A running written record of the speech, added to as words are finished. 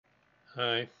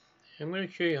Hi, I'm going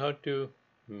to show you how to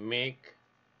make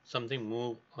something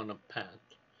move on a path.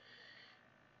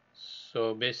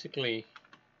 So basically,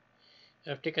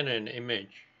 I've taken an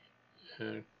image,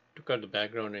 took out the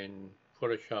background in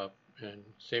Photoshop and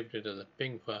saved it as a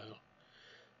PNG file.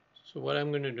 So what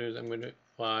I'm going to do is I'm going to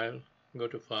go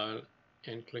to File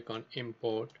and click on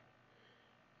Import,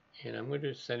 and I'm going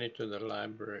to send it to the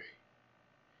library.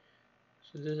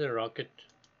 So this is a rocket,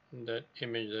 that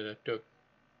image that I took,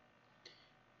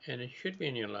 and it should be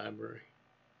in your library.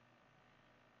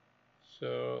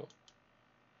 So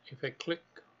if I click,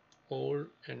 hold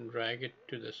and drag it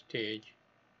to the stage,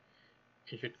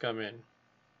 it should come in.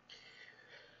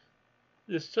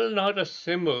 It's still not a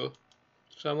symbol,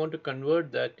 so I want to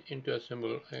convert that into a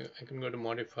symbol. I can go to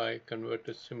modify, convert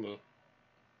to symbol,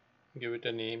 give it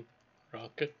a name,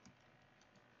 rocket,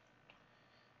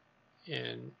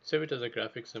 and save it as a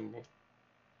graphic symbol.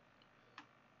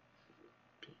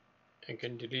 I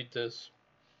can delete this,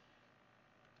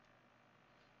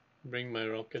 bring my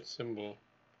rocket symbol,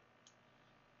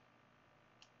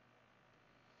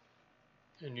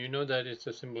 and you know that it's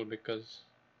a symbol because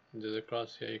there's a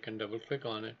cross here. You can double click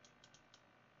on it,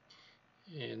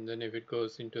 and then if it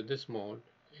goes into this mode,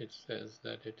 it says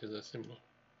that it is a symbol.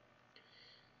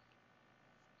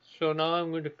 So now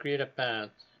I'm going to create a path,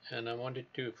 and I want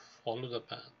it to follow the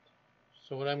path.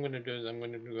 So what I'm going to do is I'm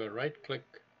going to do a right click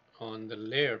on the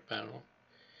layer panel.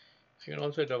 I can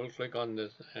also double click on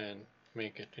this and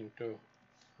make it into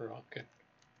rocket.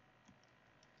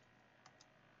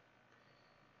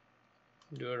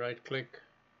 Do a right click,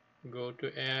 go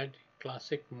to add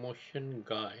classic motion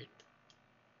guide.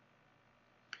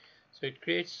 So it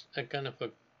creates a kind of a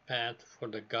path for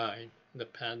the guide, the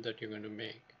path that you're going to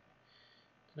make.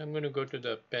 Then I'm going to go to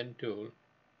the pen tool,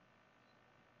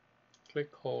 click,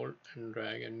 hold and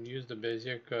drag and use the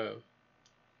Bezier curve.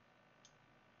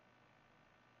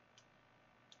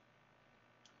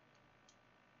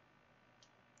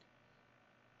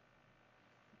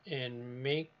 And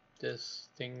make this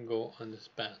thing go on this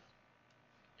path.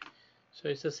 So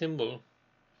it's a symbol,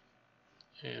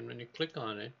 and when you click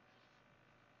on it,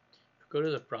 if you go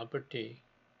to the property,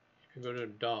 if you go to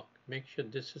dock, make sure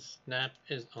this is snap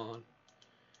is on.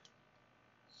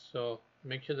 So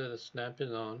make sure that the snap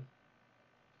is on,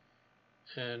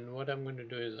 and what I'm going to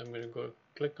do is I'm going to go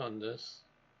click on this,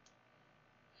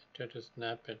 try to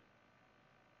snap it.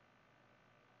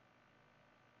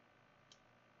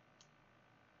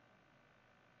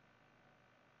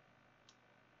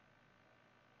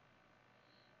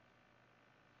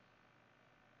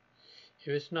 If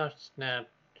it's not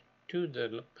snapped to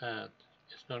the path,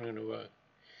 it's not going to work.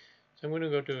 So I'm going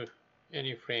to go to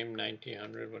any frame, 90,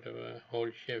 100, whatever, hold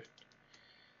shift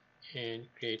and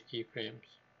create keyframes.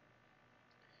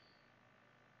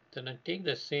 Then I take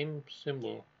the same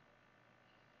symbol,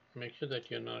 make sure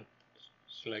that you're not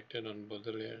selected on both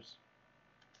the layers.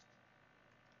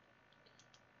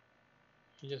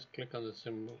 You just click on the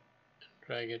symbol and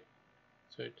drag it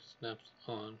so it snaps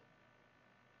on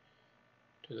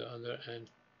to the other end.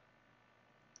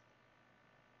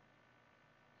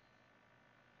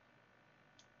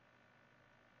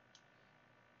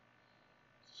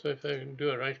 So if I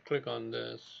do a right click on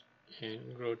this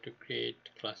and go to create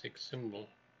classic symbol,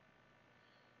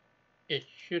 it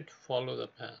should follow the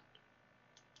path.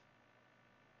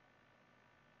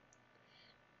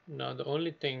 Now the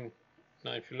only thing,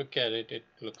 now if you look at it, it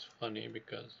looks funny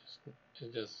because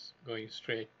it's just going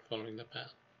straight following the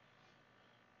path.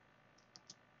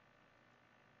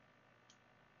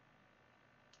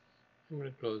 I'm going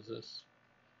to close this.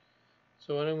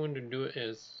 So what I'm going to do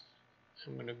is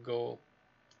I'm going to go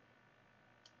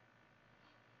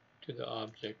to the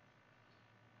object,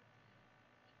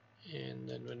 and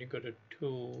then when you go to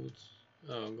tools,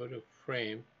 go to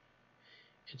frame,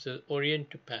 it says orient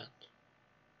to path.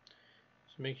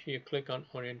 So make sure you click on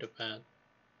orient to path,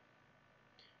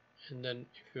 and then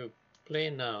if you play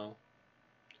now,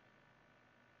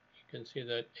 you can see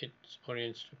that it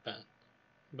orients to path,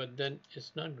 but then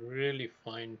it's not really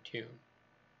fine-tuned.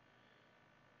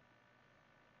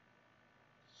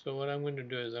 So what I'm going to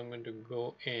do is I'm going to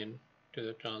go in to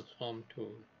the transform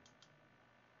tool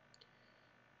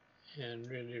and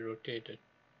really rotate it.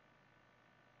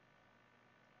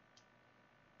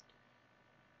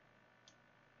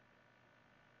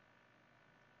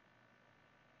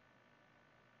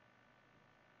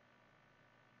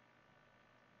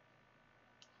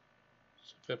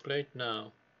 So if I play it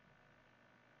now,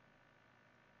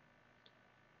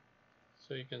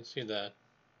 so you can see that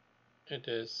it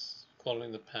is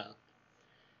following the path.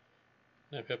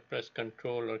 Now if I press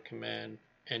Control or Command,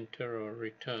 Enter or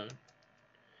Return,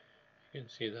 you can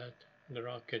see that the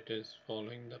rocket is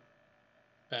following the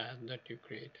path that you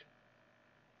created.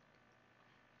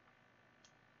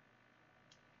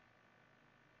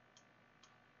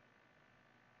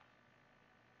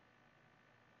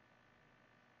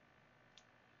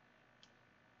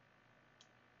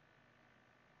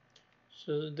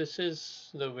 So this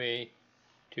is the way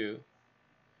to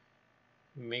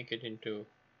make it into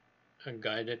a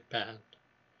guided path,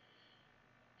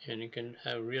 and you can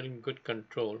have really good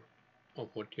control of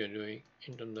what you're doing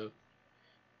in terms of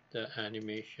the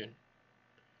animation.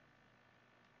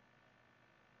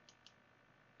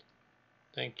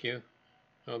 Thank you.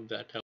 Hope that helps.